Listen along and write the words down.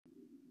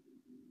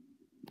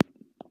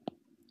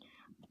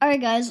Alright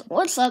guys,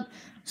 what's up?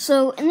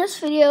 So in this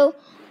video,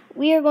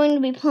 we are going to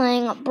be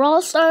playing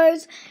Brawl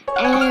Stars,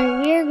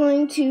 and we are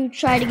going to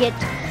try to get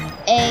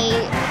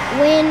a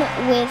win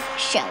with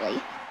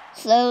Shelly.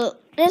 So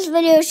this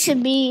video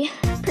should be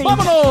pretty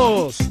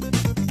Vámonos!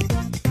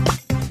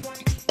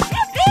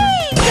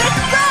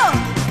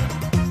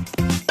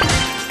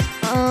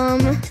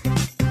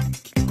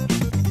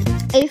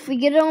 If we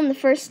get it on the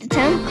first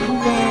attempt, then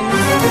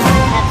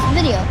that's the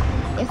video.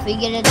 If we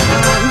get it on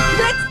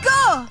Let's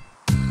go!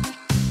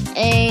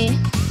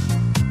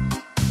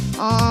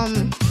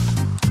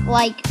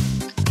 like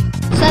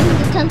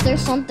 7th attempt or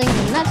something,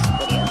 then that's the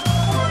video.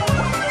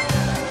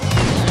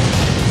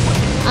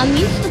 I'm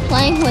used to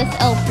playing with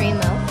El Primo,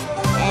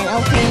 and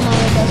El Primo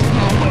doesn't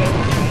have very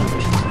much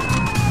range.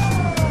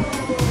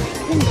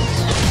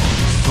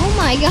 Oh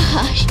my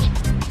gosh.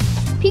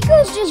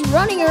 Pico's just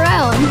running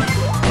around.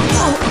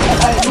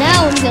 Alright,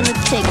 now I'm gonna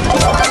take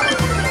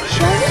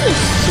Shelly is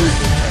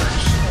super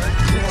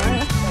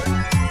trash.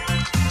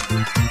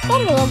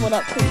 Thought I leveled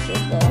up pretty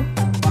good though.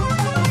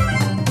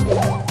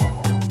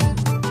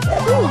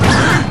 Ooh,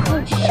 oh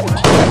shoot.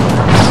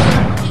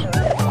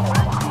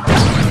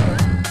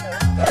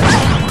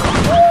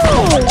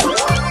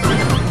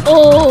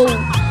 Oh,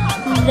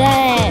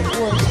 that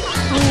was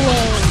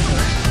close.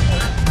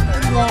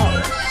 That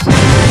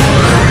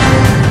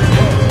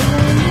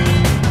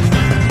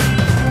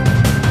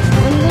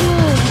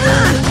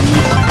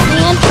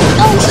was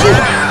oh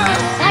shoot!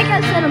 Like I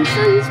said, I'm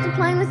so used to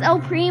playing with El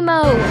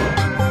Primo.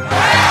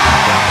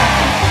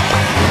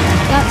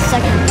 Got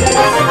second place.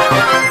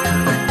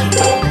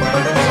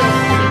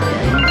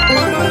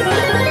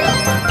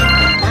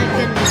 My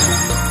goodness.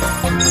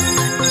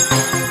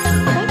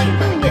 I think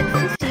we're gonna get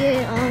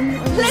 58 on.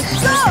 Let's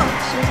go!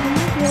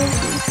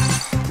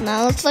 No,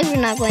 looks like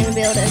we're not going to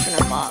be able to open a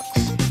box.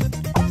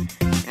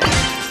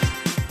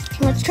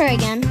 Alright. Let's try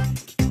again.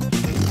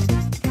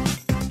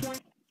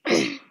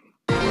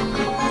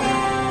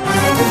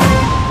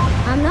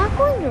 I'm not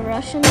going to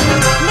rush him.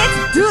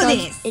 Let's do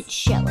this! It's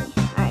Shelly.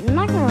 Alright, I'm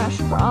not going to rush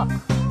Brock.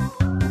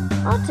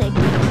 I'll take it.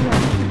 I'm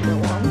going to keep it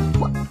warm.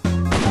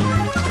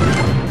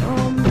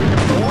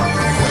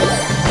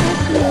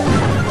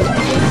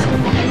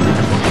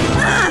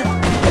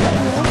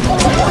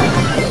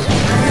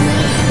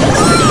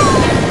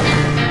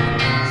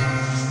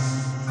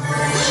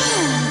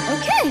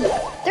 Okay,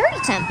 third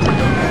attempt.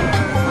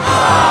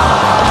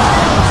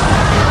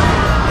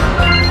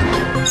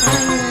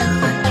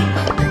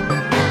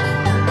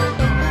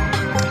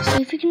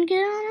 See if we can get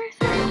it on our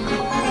third.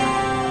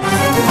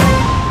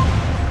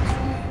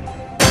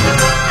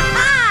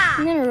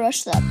 I'm gonna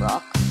rush that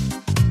Brock.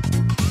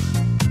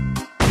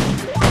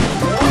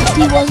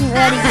 He wasn't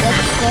ready.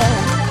 Let's go.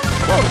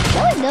 Whoa,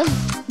 Shelly does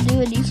do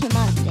a decent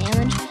amount of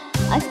damage.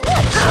 I feel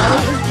like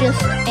Shelly is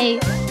just a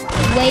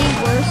way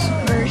worse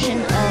version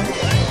of.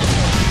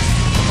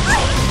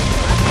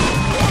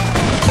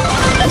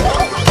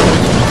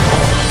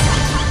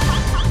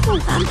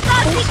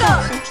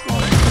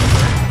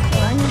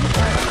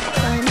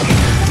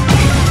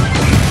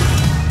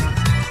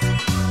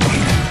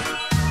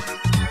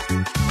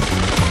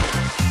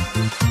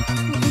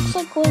 Looks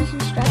like Coy's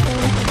distracted.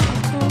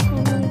 I'm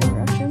gonna go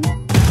rush him. I'm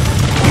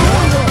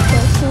gonna go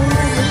close to him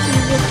because if he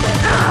gets a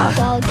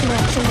solid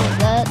connection like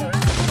that.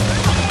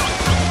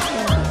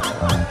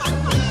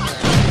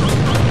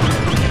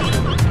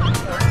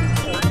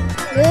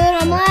 Good,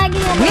 I'm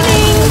lagging.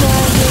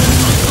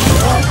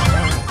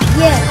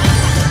 Yes.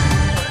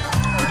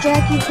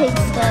 Jackie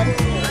takes that.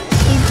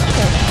 Steve's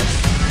killed.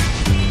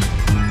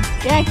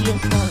 Jackie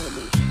is going to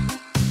be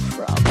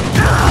problem.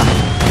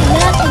 I'm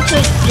gonna have to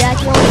take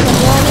Jackie on the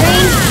long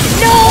range.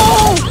 No!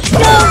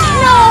 No!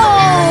 No!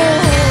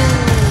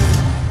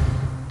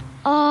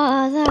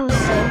 Ah, that was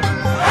so.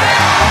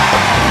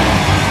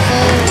 So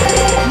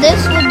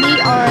this would be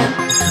our.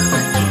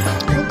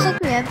 Looks like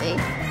we have a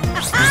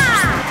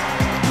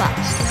box.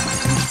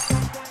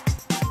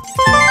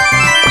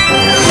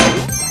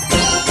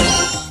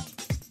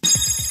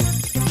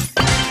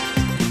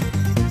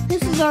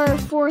 Our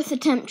fourth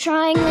attempt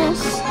trying this.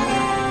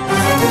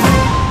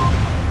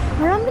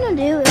 What I'm gonna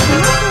do is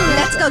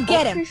let's go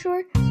get him. For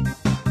sure,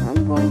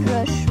 I'm going to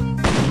rush.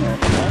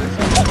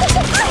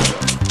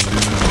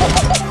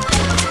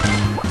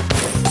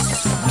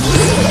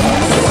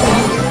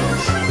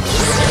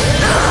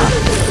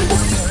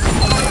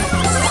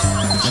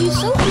 She's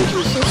so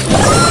inconsistent.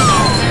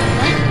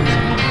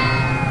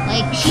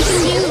 Like she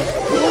can do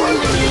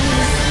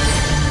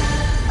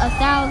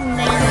 1,000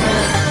 damage.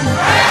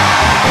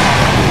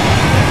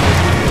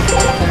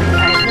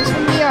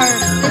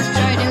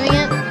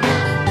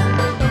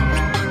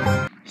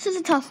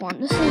 Tough one.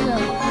 This is a very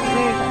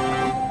tough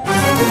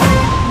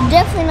one.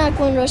 Definitely not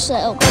going to rush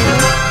that El Primo.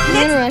 I'm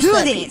going to rush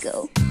that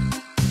Pico.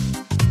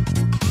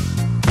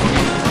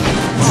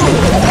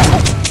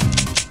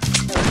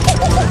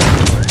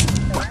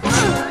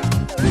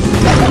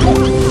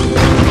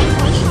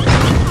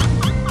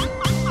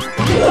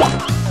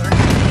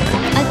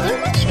 I think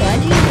my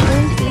strategy is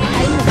going to be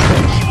hiding the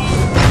bush.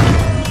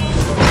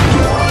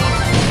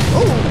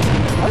 Oh,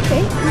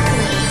 okay.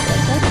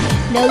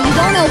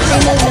 no,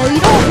 Primo. No, you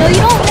don't. No, you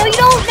don't. No, you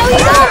don't. No, you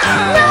don't.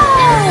 No!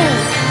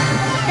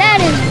 That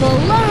is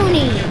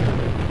baloney.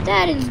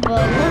 That is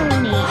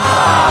baloney.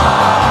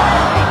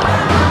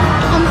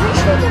 I'm pretty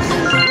sure this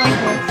is like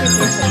our 5th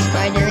or 6th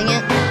try doing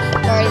it.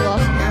 I've already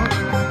lost count.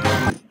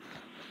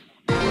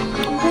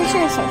 I'm pretty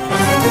sure it's our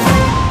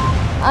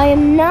 5th. I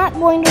am not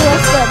going to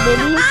rush that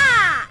baby.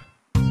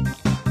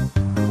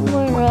 I'm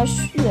going to rush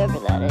whoever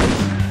that is.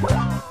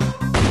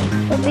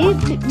 But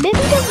baby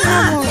doesn't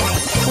have long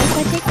range. So if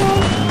I take her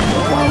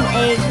from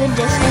a good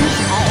distance,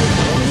 I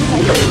believe I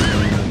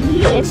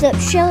can. Except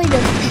Shelly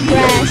does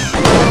trash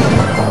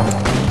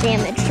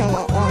damage from a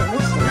long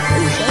distance.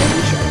 So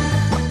Shelly.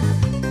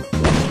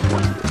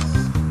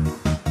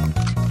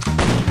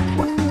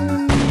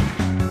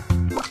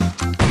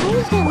 How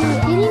is that not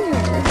hitting her?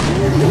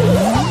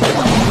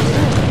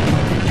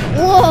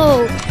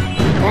 Whoa!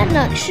 That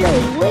knocked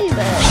Shelly way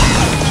back.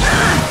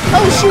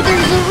 Oh shoot,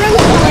 there's a rose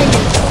behind me.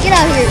 Get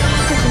out here.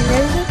 Freaking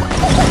Rosa.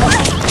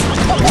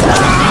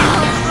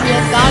 You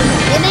guys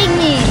are kidding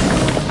me.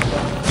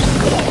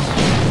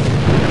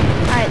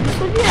 Alright, this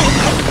would be our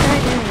 6th try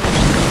doing it.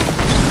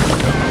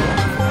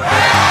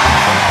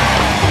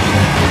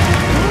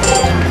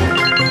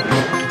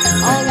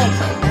 All I gotta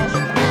say, guys.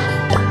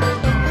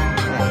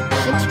 Alright,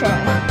 6th try.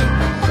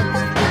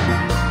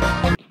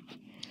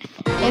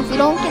 If you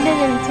don't get it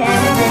in 10,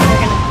 then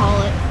we're gonna call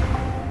it,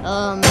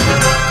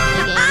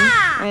 the game.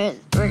 Right?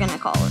 We're gonna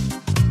call it.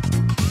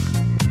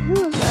 Who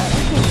is that?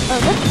 Oh,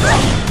 that's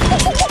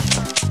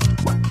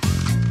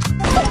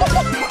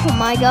oh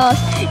my gosh.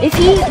 If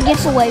he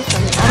gets away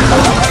from me, I'm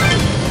going to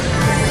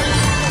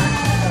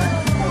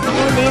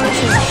more damage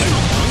to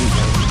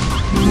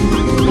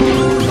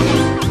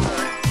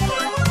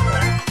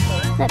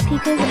that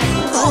Pico's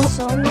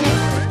so I'm going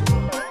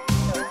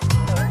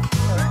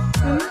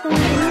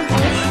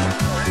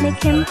to make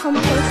him come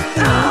close to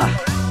me.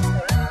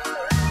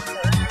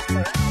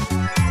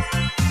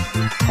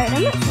 Alright,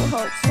 I'm at full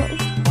health, so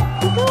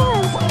Pico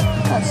has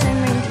that same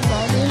range as I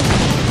do.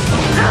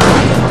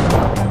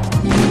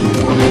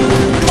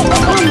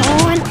 Come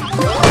on!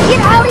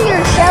 Get out of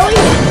here,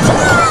 Shelly!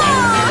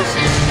 This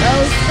is so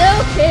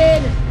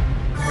stupid!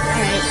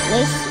 Alright,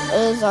 this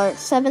is our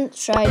 7th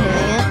try doing it.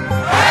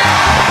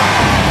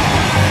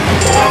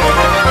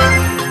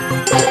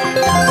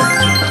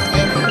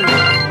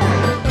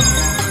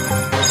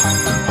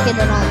 Get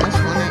it on this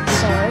one,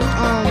 it's our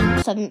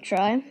 7th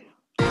try.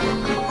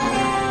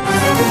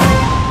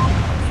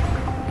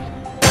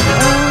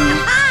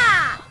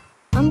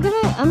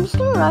 I'm just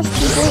gonna rush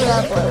people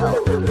without blood help.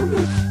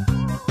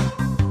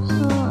 So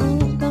I'm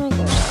gonna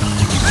go rush.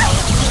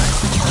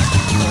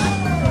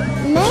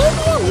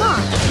 Maybe I'm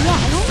not. Yeah,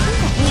 I don't think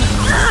I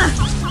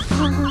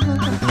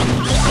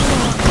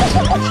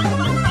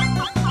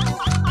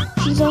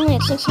am. She's only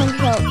at 600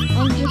 health. I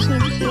just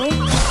need to heal.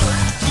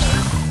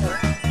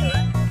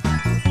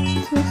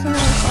 She's missing out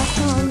a shot.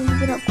 I need to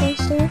get up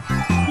close there.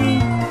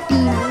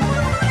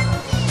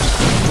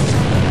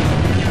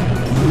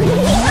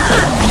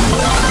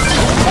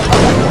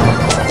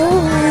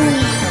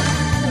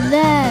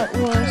 That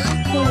was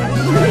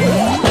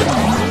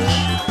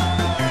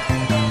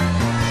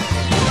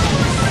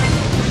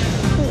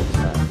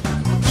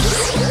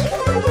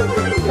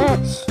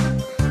That's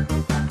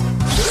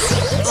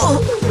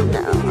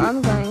no, I'm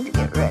going to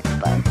get wrecked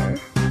by her.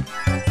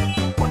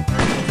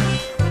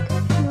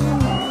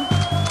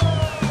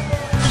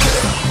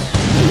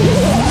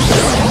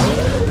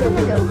 I'm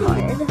gonna go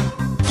hard.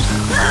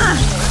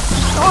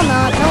 No, I'm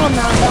not. No, I'm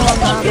not. No, I'm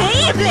not.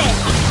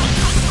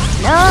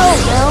 No,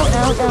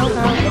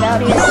 get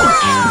out of here.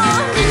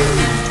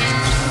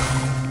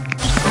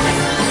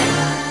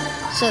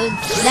 So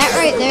that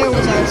right there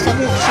was our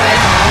 7th try,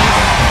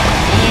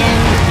 and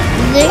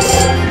this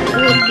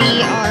would be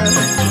our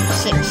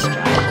 6th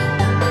try.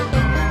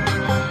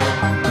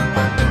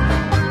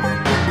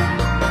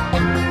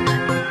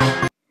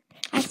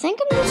 I think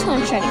I'm just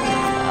gonna try to get it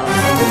out.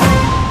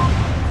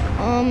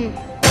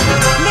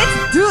 Let's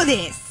do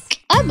this!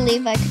 I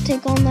believe I could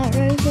take on that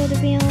Rosa, to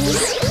be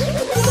honest.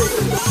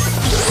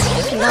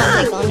 I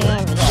cannot take on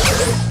whoever that is.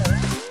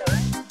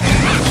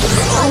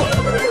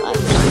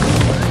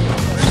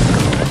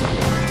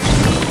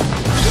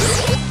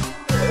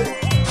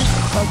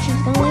 But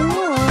she's gonna leave me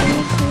alone.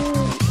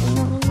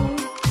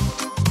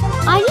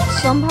 I need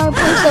some power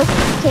points, so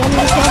can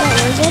we tell that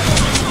Rosa?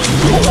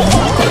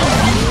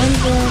 And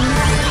then...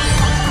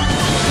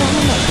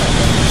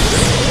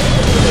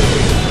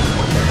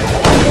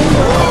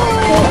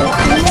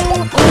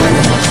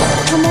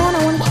 Come on, I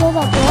want to kill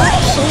that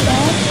block so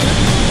bad.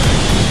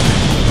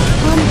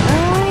 Come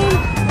on.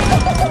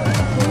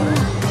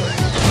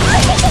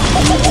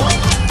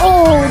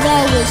 Oh,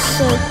 that was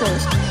so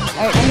close.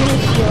 Alright, I'm going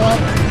to heal up.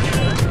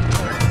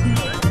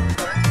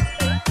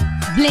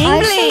 Bling, I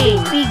should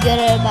bling. be good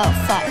at about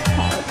 5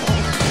 power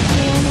points, to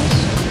be honest.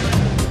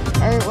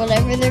 Or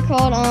whatever they're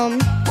called. I'm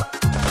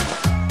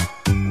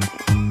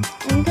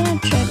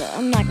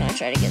not going to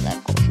try to get that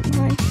goal from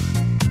behind.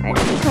 Alright,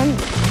 I'm coming.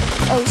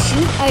 Oh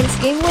shoot, I just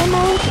gave away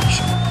my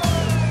location.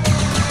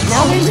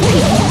 Now there's a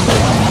people.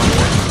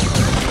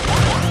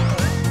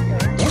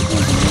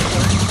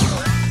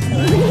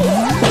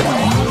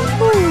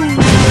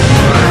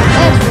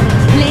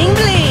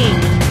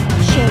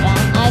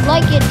 I'd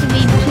like it to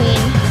be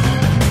between.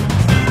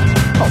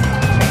 Oh,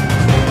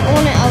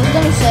 I was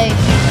gonna say.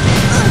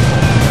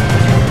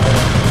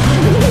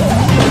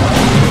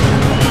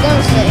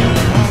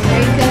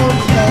 Rico,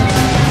 because it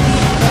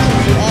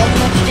doesn't do as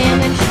much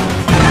damage.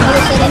 Like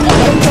I said, I need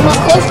him to come up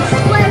close.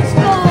 Let's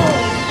go!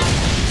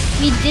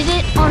 We did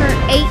it on our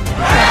 8th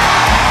try.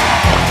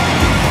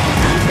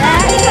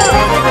 That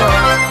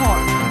was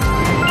hard.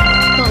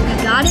 But we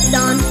got it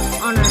done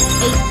on our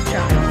 8th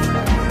try.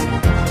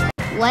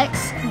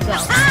 Let's go.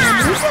 Now,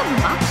 do we have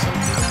boxes?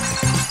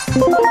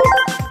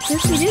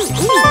 Yes, we do.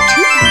 Ooh,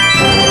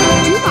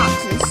 2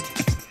 boxes.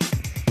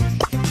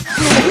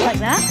 Like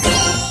that.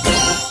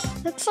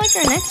 Looks like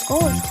our next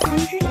goal is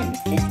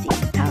 150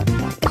 power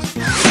points.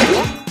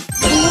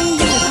 I'm going to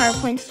give the power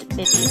points to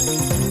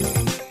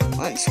Bibi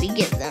once we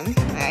get them.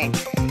 Alright.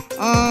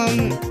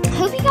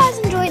 Hope you guys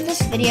enjoyed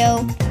this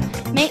video.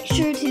 Make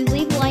sure to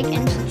leave a like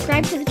and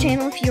subscribe to the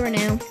channel if you are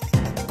new.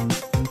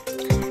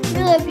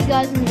 Really hope you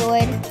guys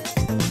enjoyed.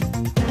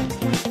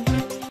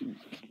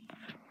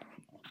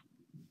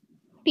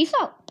 Peace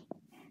out.